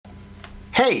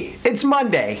Hey, it's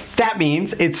Monday. That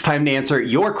means it's time to answer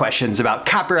your questions about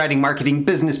copywriting, marketing,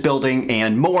 business building,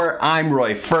 and more. I'm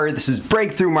Roy Furr. This is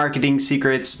Breakthrough Marketing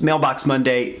Secrets, Mailbox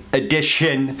Monday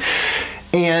edition.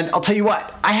 And I'll tell you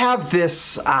what, I have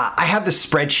this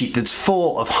spreadsheet that's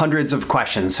full of hundreds of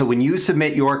questions. So when you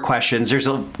submit your questions, there's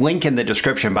a link in the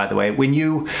description, by the way. When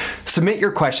you submit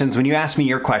your questions, when you ask me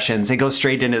your questions, they go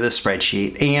straight into the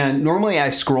spreadsheet. And normally I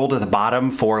scroll to the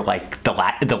bottom for like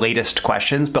the latest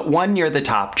questions, but one near the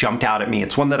top jumped out at me.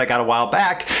 It's one that I got a while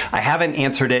back. I haven't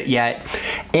answered it yet.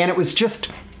 And it was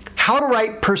just how to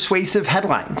write persuasive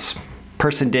headlines.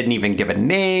 Person didn't even give a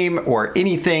name or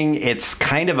anything. It's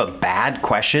kind of a bad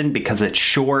question because it's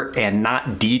short and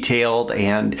not detailed,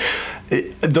 and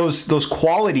those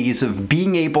qualities of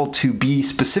being able to be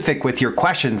specific with your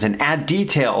questions and add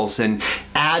details and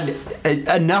add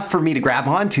enough for me to grab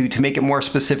onto to make it more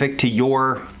specific to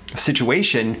your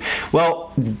situation,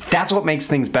 well, that's what makes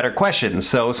things better questions.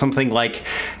 So something like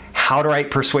how to write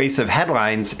persuasive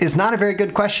headlines is not a very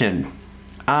good question.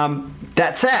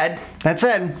 That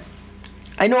said,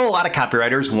 I know a lot of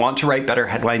copywriters want to write better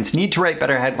headlines, need to write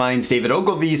better headlines. David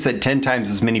Ogilvy said 10 times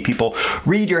as many people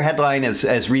read your headline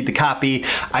as read the copy.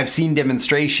 I've seen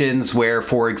demonstrations where,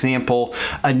 for example,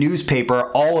 a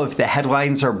newspaper, all of the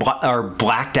headlines are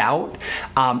blacked out,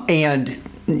 and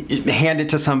hand it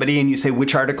to somebody and you say,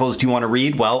 which articles do you want to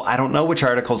read? Well, I don't know which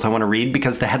articles I want to read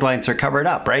because the headlines are covered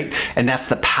up, right? And that's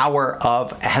the power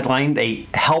of a headline. They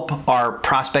help our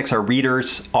prospects, our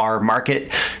readers, our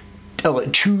market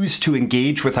choose to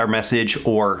engage with our message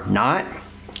or not.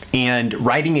 And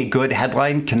writing a good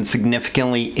headline can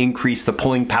significantly increase the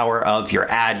pulling power of your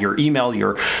ad, your email,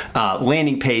 your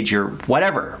landing page, your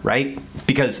whatever, right?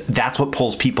 Because that's what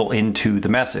pulls people into the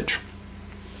message.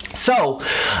 So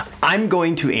I'm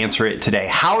going to answer it today.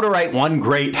 How to write one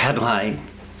great headline.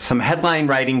 Some headline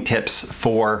writing tips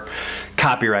for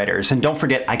copywriters. And don't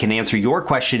forget, I can answer your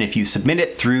question if you submit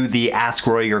it through the Ask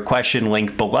Roy Your Question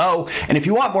link below. And if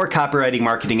you want more copywriting,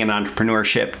 marketing, and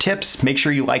entrepreneurship tips, make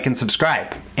sure you like and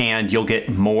subscribe, and you'll get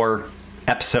more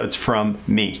episodes from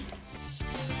me.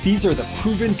 These are the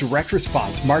proven direct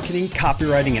response marketing,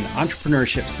 copywriting, and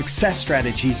entrepreneurship success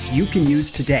strategies you can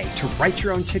use today to write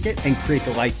your own ticket and create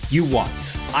the life you want.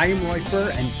 I am Roy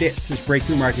Furr, and this is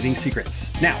Breakthrough Marketing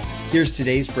Secrets. Now, here's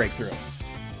today's breakthrough.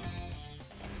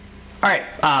 All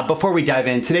right, before we dive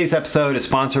in, today's episode is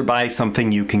sponsored by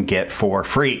something you can get for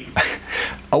free.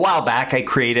 A while back, I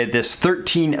created this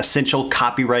 13 essential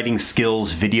copywriting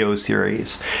skills video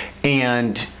series.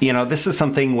 And, this is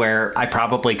something where I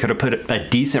probably could have put a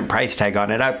decent price tag on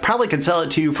it. I probably could sell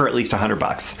it to you for at least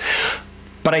 $100.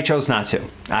 But I chose not to.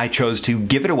 I chose to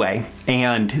give it away,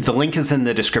 and the link is in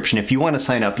the description. If you want to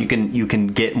sign up, you can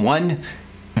get one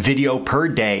video per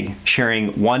day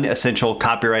sharing one essential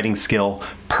copywriting skill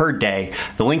per day.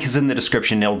 The link is in the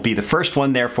description. It'll be the first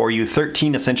one there for you,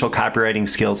 13 essential copywriting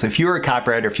skills. If you're a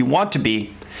copywriter, if you want to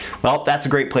be, well, that's a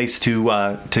great place to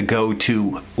go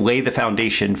to lay the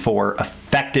foundation for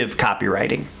effective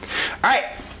copywriting. All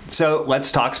right, so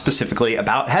let's talk specifically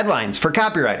about headlines for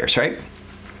copywriters, right?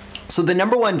 So the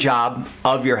number one job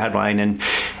of your headline, and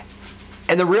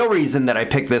the real reason that I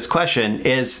picked this question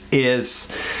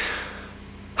is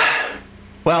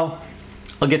well,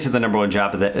 I'll get to the number one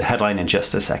job of the headline in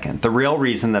just a second. The real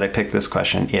reason that I picked this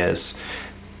question is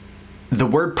the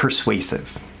word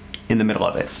persuasive in the middle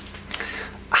of it.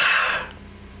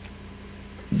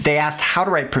 They asked how to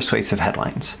write persuasive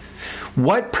headlines.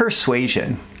 What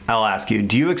persuasion, I'll ask you,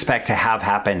 do you expect to have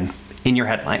happen in your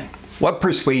headline? What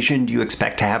persuasion do you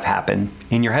expect to have happen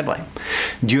in your headline?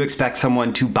 Do you expect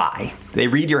someone to buy? They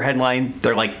read your headline,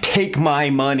 they're like, take my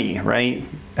money, right?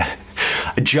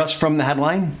 Just from the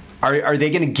headline? Are they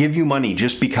going to give you money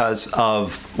just because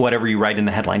of whatever you write in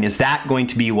the headline? Is that going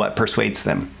to be what persuades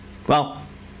them? Well,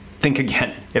 think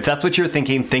again. If that's what you're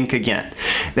thinking, think again.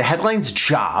 The headline's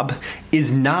job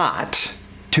is not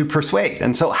to persuade.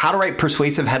 And so how to write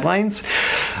persuasive headlines?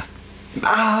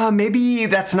 Maybe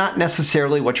that's not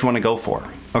necessarily what you want to go for,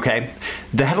 okay?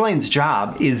 The headline's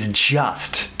job is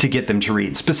just to get them to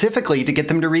read, specifically to get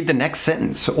them to read the next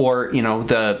sentence or,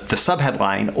 the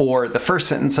subheadline or the first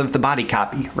sentence of the body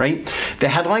copy, right? The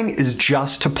headline is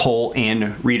just to pull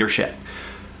in readership.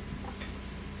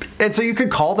 And so you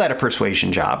could call that a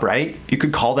persuasion job, right? You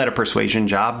could call that a persuasion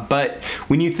job, but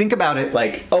when you think about it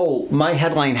like, oh, my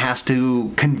headline has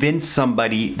to convince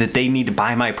somebody that they need to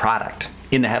buy my product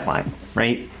in the headline,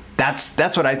 right? That's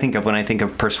what I think of when I think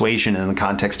of persuasion in the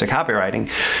context of copywriting.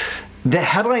 The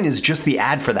headline is just the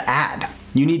ad for the ad.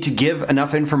 You need to give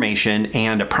enough information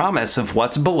and a promise of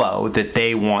what's below that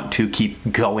they want to keep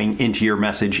going into your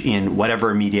message in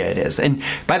whatever media it is. And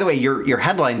by the way, your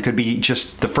headline could be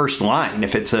just the first line.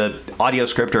 If it's an audio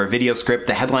script or a video script,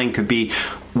 the headline could be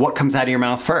what comes out of your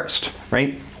mouth first,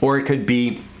 right? Or it could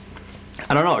be,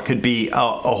 I don't know, it could be a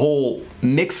whole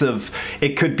mix of,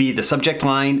 it could be the subject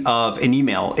line of an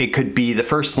email. It could be the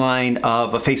first line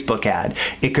of a Facebook ad.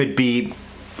 It could be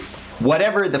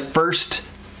whatever the first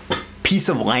piece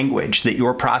of language that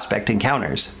your prospect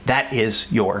encounters. That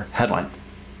is your headline.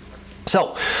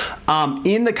 So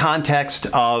in the context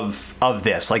of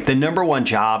this, like the number one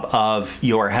job of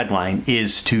your headline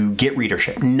is to get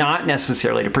readership, not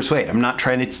necessarily to persuade. I'm not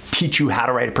trying to teach you how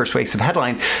to write a persuasive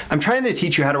headline. I'm trying to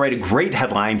teach you how to write a great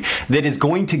headline that is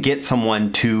going to get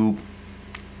someone to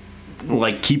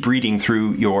like keep reading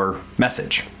through your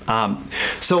message.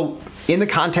 So in the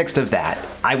context of that,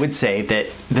 I would say that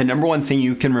the number one thing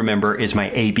you can remember is my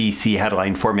ABC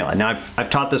headline formula. Now, I've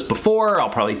taught this before. I'll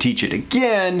probably teach it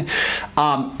again.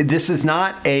 This is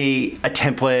not a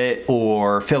template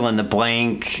or fill in the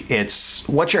blank. It's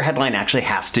what your headline actually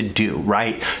has to do,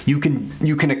 right? You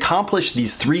can accomplish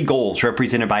these three goals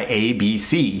represented by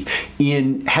ABC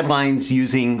in headlines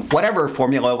using whatever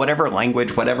formula, whatever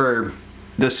language, whatever.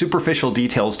 The superficial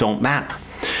details don't matter.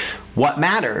 What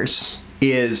matters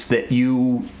is that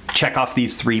you check off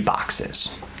these three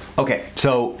boxes. Okay,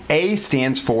 so A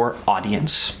stands for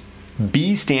audience,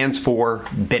 B stands for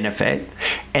benefit,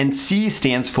 and C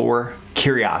stands for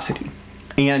curiosity.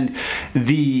 And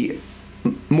the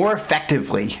more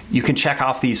effectively you can check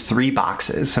off these three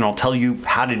boxes, and I'll tell you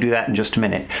how to do that in just a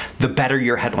minute, the better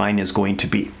your headline is going to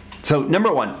be. So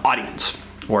number one, audience.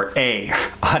 Or A,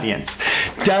 audience.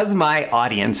 Does my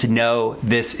audience know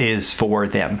this is for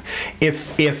them?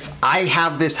 If I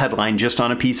have this headline just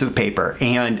on a piece of paper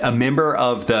and a member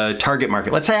of the target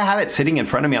market, let's say I have it sitting in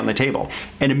front of me on the table,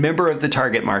 and a member of the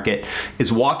target market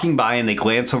is walking by and they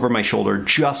glance over my shoulder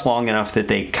just long enough that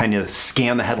they kind of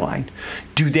scan the headline.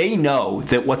 Do they know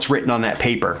that what's written on that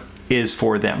paper is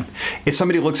for them? If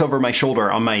somebody looks over my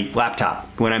shoulder on my laptop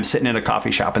when I'm sitting in a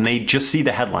coffee shop and they just see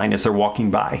the headline as they're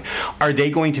walking by, are they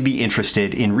going to be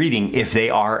interested in reading if they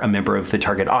are a member of the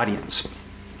target audience?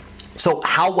 So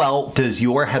how well does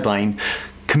your headline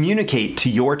communicate to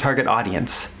your target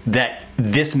audience that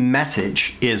this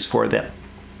message is for them?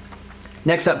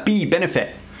 Next up, B,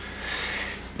 benefit.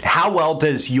 How well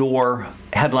does your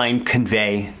headline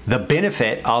convey the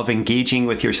benefit of engaging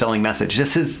with your selling message?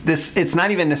 It's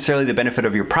not even necessarily the benefit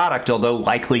of your product, although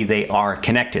likely they are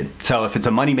connected. So if it's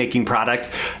a money-making product,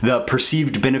 the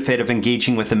perceived benefit of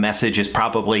engaging with the message is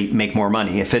probably make more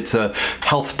money. If it's a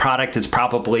health product, it's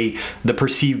probably the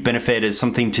perceived benefit is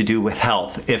something to do with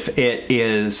health. If it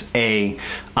is a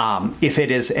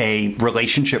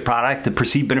relationship product, the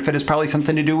perceived benefit is probably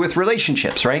something to do with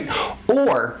relationships, right?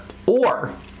 Or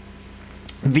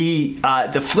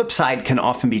the flip side can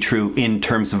often be true in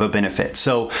terms of a benefit.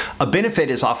 So a benefit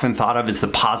is often thought of as the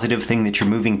positive thing that you're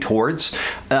moving towards.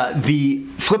 The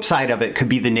flip side of it could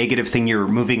be the negative thing you're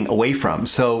moving away from.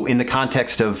 So in the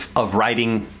context of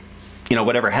writing,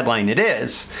 whatever headline it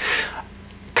is,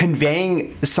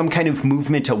 conveying some kind of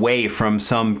movement away from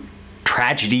some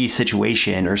tragedy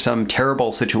situation or some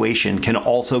terrible situation can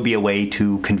also be a way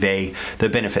to convey the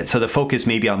benefit. So the focus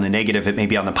may be on the negative, it may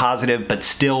be on the positive, but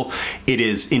still it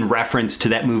is in reference to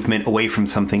that movement away from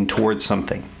something towards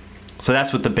something. So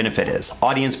that's what the benefit is.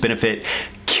 Audience, benefit,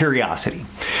 curiosity.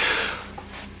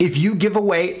 If you give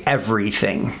away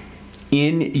everything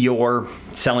in your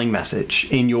selling message,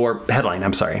 in your headline,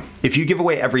 if you give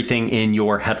away everything in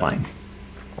your headline,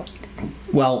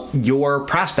 well, your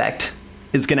prospect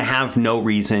is going to have no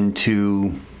reason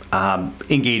to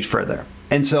engage further.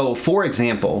 And so, for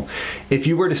example, if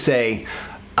you were to say,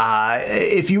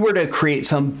 if you were to create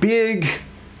some big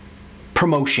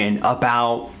promotion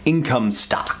about income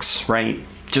stocks, right?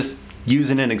 Just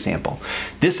using an example.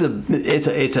 It's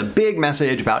a big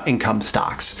message about income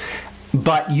stocks,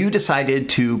 but you decided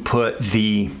to put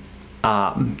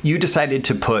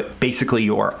basically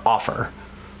your offer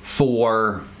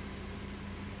for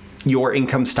your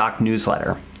income stock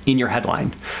newsletter in your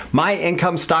headline. My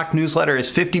income stock newsletter is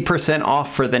 50%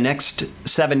 off for the next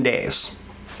 7 days.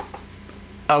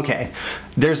 Okay,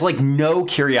 there's like no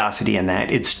curiosity in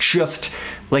that. It's just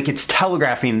like it's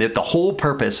telegraphing that the whole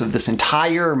purpose of this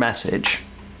entire message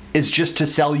is just to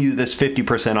sell you this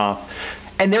 50% off.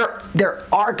 And there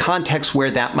are contexts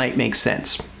where that might make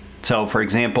sense. So for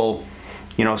example,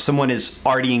 someone is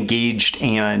already engaged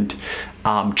and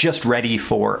just ready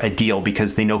for a deal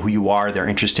because they know who you are, they're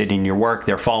interested in your work,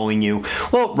 they're following you.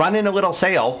 Well, running a little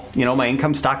sale, my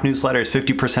income stock newsletter is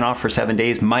 50% off for 7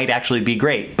 days might actually be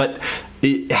great, but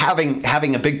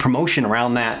having a big promotion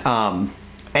around that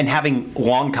and having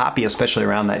long copy, especially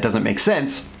around that, doesn't make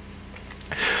sense.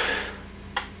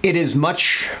 It is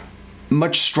much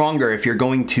stronger if you're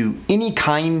going to any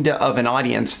kind of an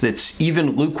audience that's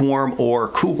even lukewarm or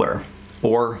cooler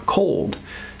or cold,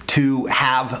 to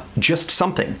have just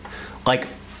something like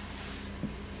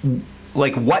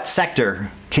what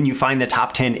sector can you find the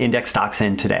top 10 index stocks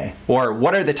in today? Or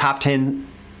what are the top 10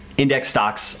 index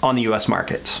stocks on the US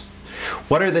markets?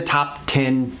 What are the top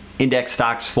 10 index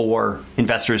stocks for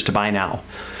investors to buy now?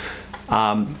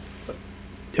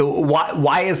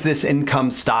 Why is this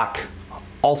income stock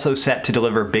also set to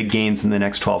deliver big gains in the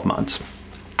next 12 months?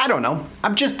 I don't know.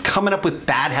 I'm just coming up with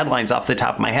bad headlines off the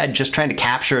top of my head, just trying to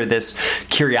capture this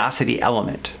curiosity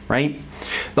element, right?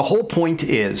 The whole point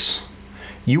is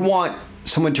you want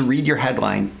someone to read your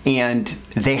headline and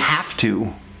they have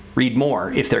to read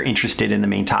more if they're interested in the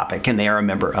main topic and they are a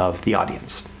member of the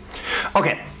audience.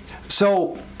 Okay,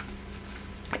 so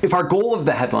if our goal of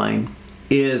the headline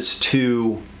is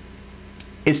to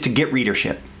get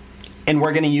readership, and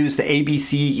we're going to use the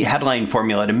ABC headline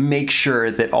formula to make sure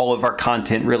that all of our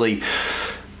content really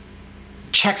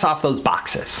checks off those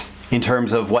boxes in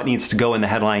terms of what needs to go in the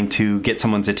headline to get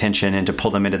someone's attention and to pull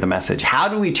them into the message. How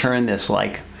do we turn this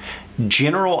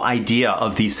general idea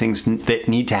of these things that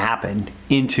need to happen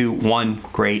into one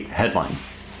great headline?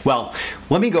 Well,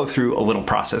 let me go through a little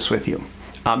process with you.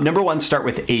 Number one, start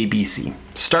with ABC.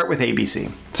 Start with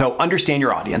ABC. So understand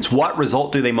your audience. What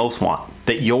result do they most want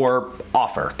that your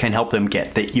offer can help them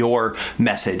get, that your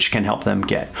message can help them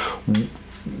get?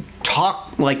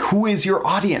 Talk who is your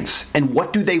audience and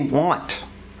what do they want,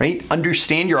 right?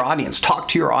 Understand your audience. Talk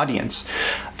to your audience.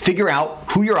 Figure out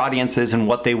who your audience is and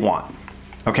what they want,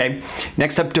 okay?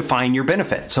 Next up, define your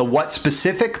benefit. So what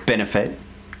specific benefit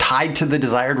tied to the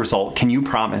desired result can you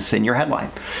promise in your headline?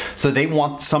 So they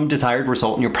want some desired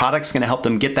result and your product's going to help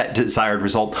them get that desired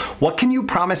result. What can you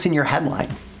promise in your headline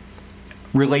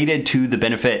related to the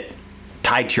benefit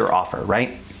tied to your offer,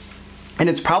 right? And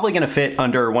it's probably going to fit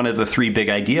under one of the 3 big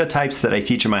idea types that I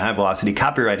teach in my high velocity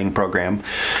copywriting program.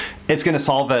 It's going to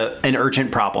solve an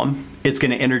urgent problem. It's going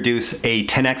to introduce a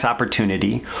 10x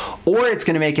opportunity, or it's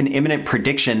going to make an imminent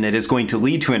prediction that is going to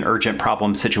lead to an urgent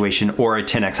problem situation or a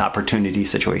 10x opportunity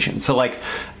situation. So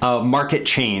a market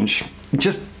change,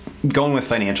 just going with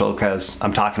financial because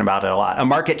I'm talking about it a lot. A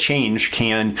market change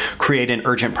can create an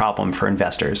urgent problem for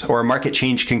investors, or a market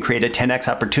change can create a 10x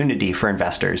opportunity for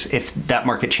investors if that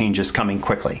market change is coming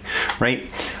quickly, right?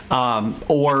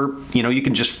 Or you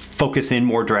can just focus in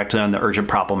more directly on the urgent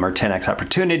problem or 10x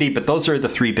opportunity, but those are the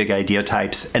 3 big idea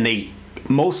types, and they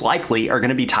most likely are going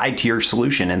to be tied to your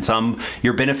solution and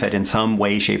your benefit in some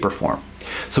way, shape, or form.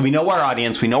 So we know our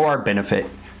audience, we know our benefit.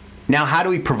 Now, how do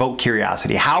we provoke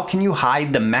curiosity? How can you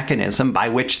hide the mechanism by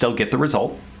which they'll get the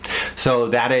result? So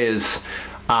that is,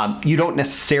 you don't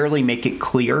necessarily make it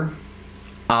clear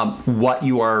what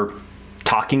you are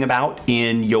talking about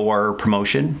in your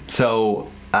promotion.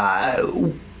 So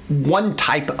one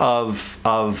type of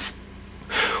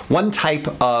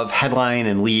headline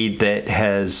and lead that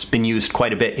has been used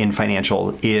quite a bit in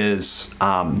financial is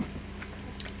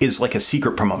like a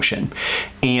secret promotion.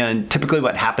 And typically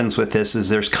what happens with this is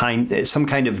there's some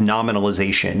kind of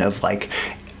nominalization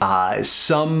of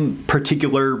some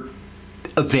particular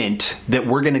event that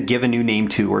we're going to give a new name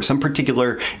to, or some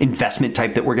particular investment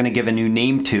type that we're going to give a new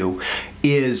name to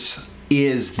is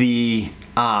the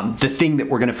thing that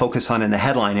we're going to focus on in the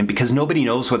headline. And because nobody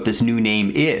knows what this new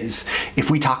name is, if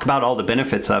we talk about all the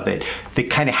benefits of it, they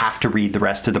kind of have to read the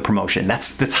rest of the promotion.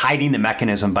 That's hiding the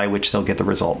mechanism by which they'll get the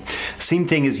result. Same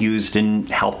thing is used in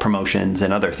health promotions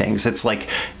and other things. It's like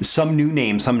some new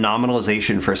name, some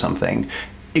nominalization for something.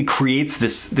 It creates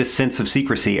this sense of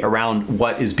secrecy around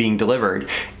what is being delivered.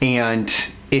 And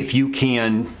if you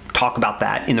can talk about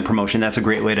that in the promotion, that's a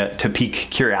great way to pique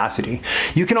curiosity.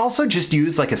 You can also just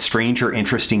use like a strange or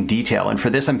interesting detail. And for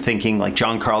this, I'm thinking like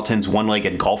John Carlton's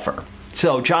One-Legged Golfer.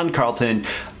 So John Carlton,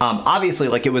 obviously,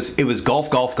 like it was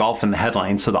golf in the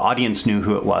headline, so the audience knew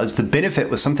who it was. The benefit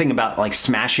was something about like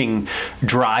smashing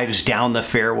drives down the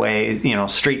fairway,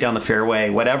 straight down the fairway,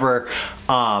 whatever.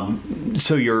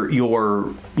 So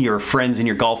your friends in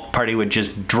your golf party would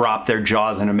just drop their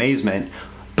jaws in amazement.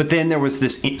 But then there was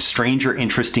this strange or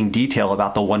interesting detail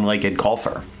about the one-legged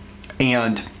golfer,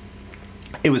 and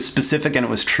it was specific and it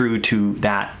was true to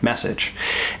that message.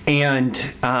 And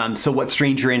so what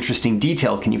strange or interesting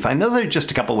detail can you find? Those are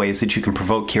just a couple ways that you can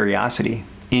provoke curiosity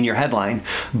in your headline.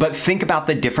 But think about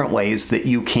the different ways that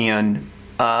you can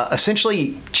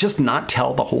essentially just not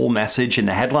tell the whole message in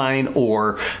the headline,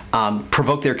 or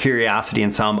provoke their curiosity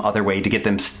in some other way to get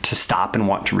them to stop and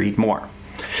want to read more.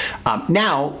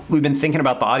 Now, we've been thinking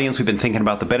about the audience, we've been thinking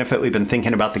about the benefit, we've been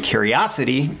thinking about the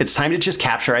curiosity. It's time to just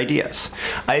capture ideas.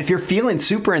 If you're feeling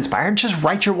super inspired, just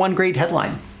write your one great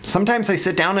headline. Sometimes I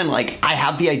sit down and I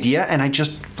have the idea and I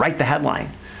just write the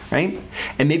headline, right?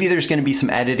 And maybe there's going to be some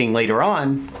editing later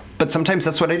on, but sometimes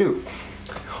that's what I do.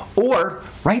 Or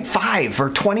write 5 or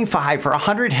 25 or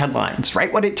 100 headlines.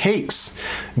 Write what it takes.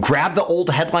 Grab the old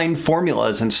headline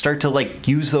formulas and start to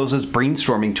use those as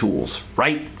brainstorming tools.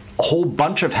 Write a whole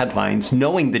bunch of headlines,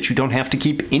 knowing that you don't have to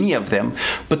keep any of them,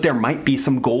 but there might be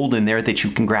some gold in there that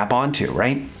you can grab onto,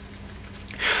 right?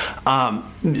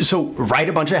 So write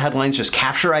a bunch of headlines, just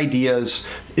capture ideas,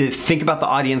 think about the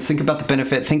audience, think about the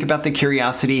benefit, think about the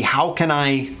curiosity. How can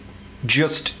I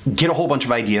just get a whole bunch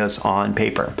of ideas on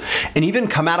paper, and even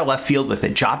come out of left field with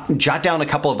it. Jot down a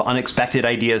couple of unexpected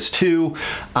ideas too.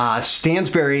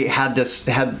 Stansberry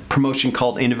had promotion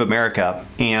called End of America,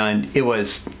 and it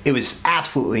was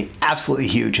absolutely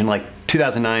huge in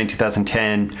 2009,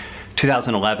 2010,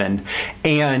 2011,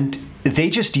 and they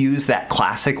just used that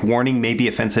classic warning may be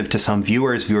offensive to some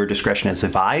viewers. Viewer discretion is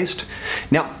advised.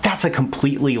 Now that's a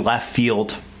completely left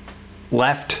field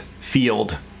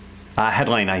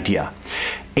headline idea,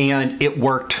 and it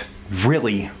worked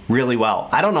really well.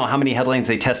 I don't know how many headlines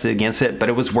they tested against it, but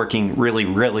it was working really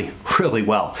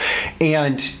well.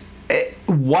 And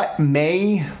what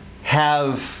may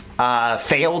have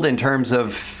failed in terms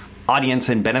of audience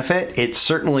and benefit, it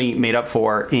certainly made up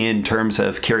for in terms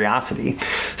of curiosity.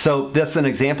 So that's an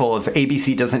example of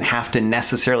ABC doesn't have to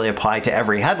necessarily apply to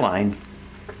every headline.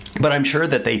 But I'm sure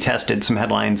that they tested some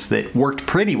headlines that worked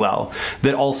pretty well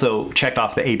that also checked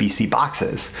off the ABC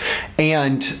boxes.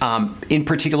 And in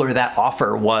particular, that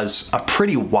offer was a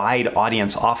pretty wide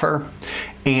audience offer.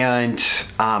 And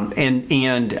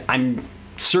I'm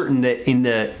certain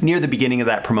that near the beginning of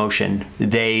that promotion,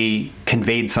 they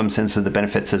conveyed some sense of the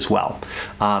benefits as well.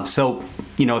 So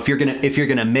if you're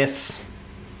gonna miss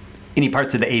any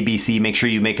parts of the ABC, make sure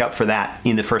you make up for that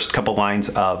in the first couple lines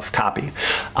of copy.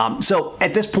 So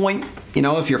at this point,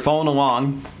 if you're following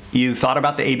along, you thought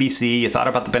about the ABC, you thought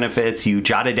about the benefits, you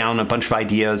jotted down a bunch of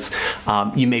ideas,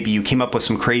 you came up with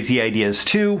some crazy ideas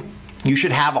too. You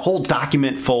should have a whole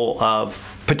document full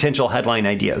of potential headline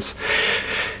ideas.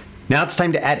 Now it's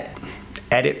time to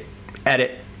edit,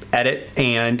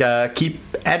 and keep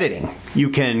editing. You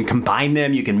can combine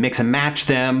them, you can mix and match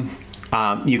them.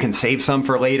 You can save some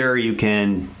for later. You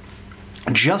can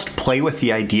just play with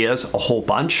the ideas a whole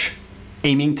bunch,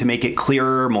 aiming to make it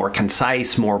clearer, more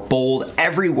concise, more bold.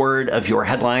 Every word of your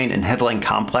headline and headline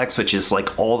complex, which is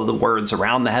all of the words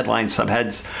around the headline,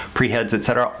 subheads, preheads,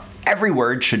 etc. Every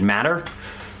word should matter,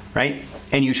 right?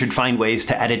 And you should find ways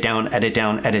to edit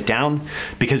down,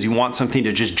 because you want something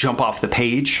to just jump off the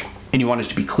page, and you want it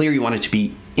to be clear, you want it to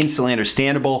be instantly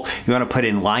understandable. You want to put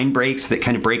in line breaks that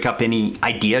kind of break up any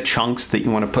idea chunks that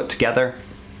you want to put together.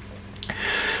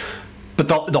 But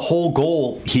the whole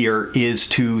goal here is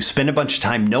to spend a bunch of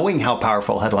time knowing how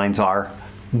powerful headlines are,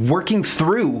 working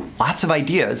through lots of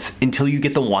ideas until you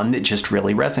get the one that just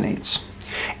really resonates.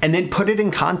 And then put it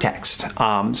in context.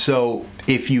 So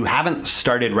if you haven't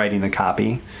started writing the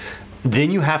copy,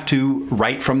 then you have to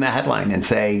write from the headline and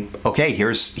say, okay,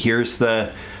 here's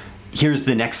the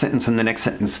next sentence and the next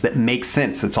sentence that makes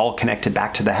sense, that's all connected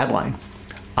back to the headline,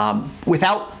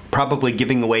 without probably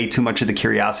giving away too much of the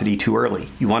curiosity too early.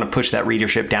 You want to push that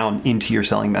readership down into your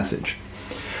selling message.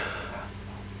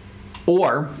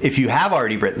 Or if you have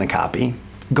already written the copy,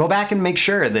 go back and make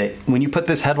sure that when you put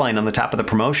this headline on the top of the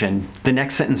promotion, the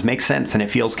next sentence makes sense and it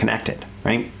feels connected,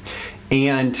 right?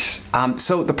 And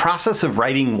so the process of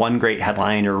writing one great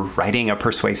headline or writing a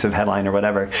persuasive headline or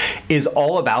whatever is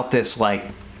all about this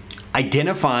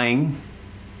identifying,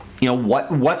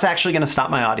 what's actually going to stop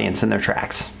my audience in their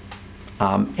tracks,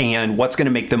 and what's going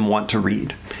to make them want to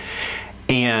read,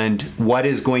 and what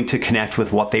is going to connect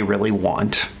with what they really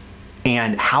want,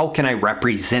 and how can I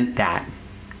represent that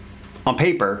on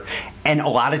paper. And a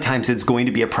lot of times it's going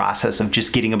to be a process of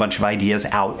just getting a bunch of ideas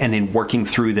out and then working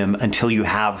through them until you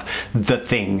have the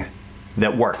thing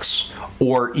that works,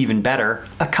 or even better,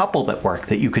 a couple that work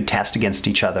that you could test against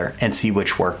each other and see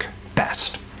which work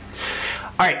best.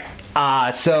 All right,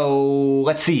 so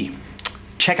let's see.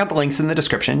 check out the links in the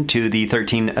description to the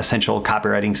 13 Essential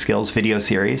Copywriting Skills video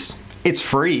series. It's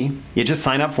free. You just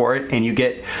sign up for it and you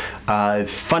get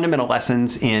fundamental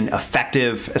lessons in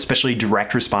effective, especially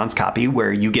direct response copy,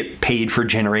 where you get paid for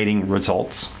generating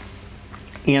results.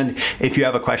 And if you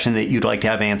have a question that you'd like to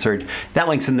have answered, that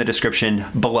link's in the description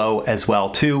below as well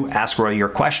too. Ask Roy your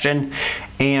question.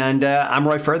 And I'm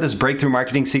Roy Furr. This is Breakthrough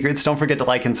Marketing Secrets. Don't forget to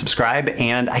like and subscribe.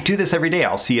 And I do this every day.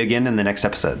 I'll see you again in the next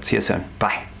episode. See you soon.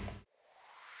 Bye.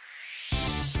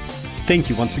 Thank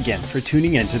you once again for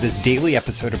tuning in to this daily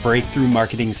episode of Breakthrough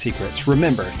Marketing Secrets.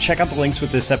 Remember, check out the links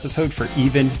with this episode for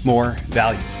even more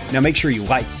value. Now make sure you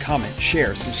like, comment,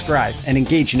 share, subscribe, and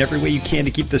engage in every way you can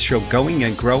to keep this show going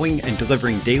and growing and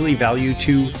delivering daily value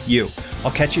to you.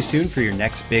 I'll catch you soon for your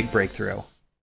next big breakthrough.